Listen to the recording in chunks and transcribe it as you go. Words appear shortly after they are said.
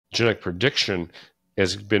genetic prediction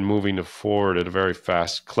has been moving forward at a very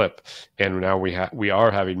fast clip. And now we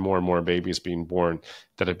are having more and more babies being born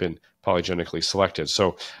that have been polygenetically selected.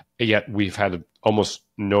 So yet we've had almost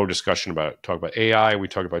no discussion about it. Talk about AI, we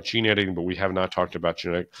talk about gene editing, but we have not talked about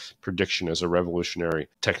genetic prediction as a revolutionary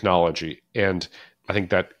technology. And I think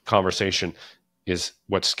that conversation is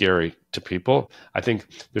what's scary to people. I think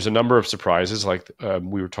there's a number of surprises, like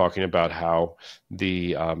we were talking about how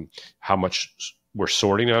how much we're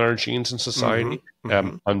sorting on our genes in society,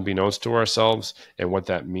 unbeknownst to ourselves, and what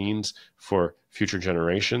that means for future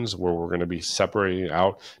generations, where we're going to be separating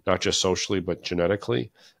out, not just socially, but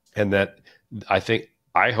genetically. And that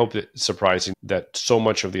I hope that it's surprising that so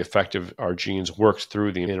much of the effect of our genes works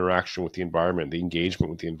through the interaction with the environment, the engagement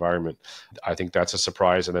with the environment. I think that's a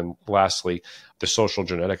surprise. And then lastly, the social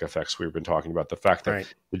genetic effects we've been talking about, the fact that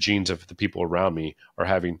the genes of the people around me are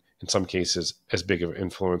having, in some cases, as big of an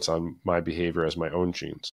influence on my behavior as my own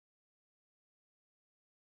genes.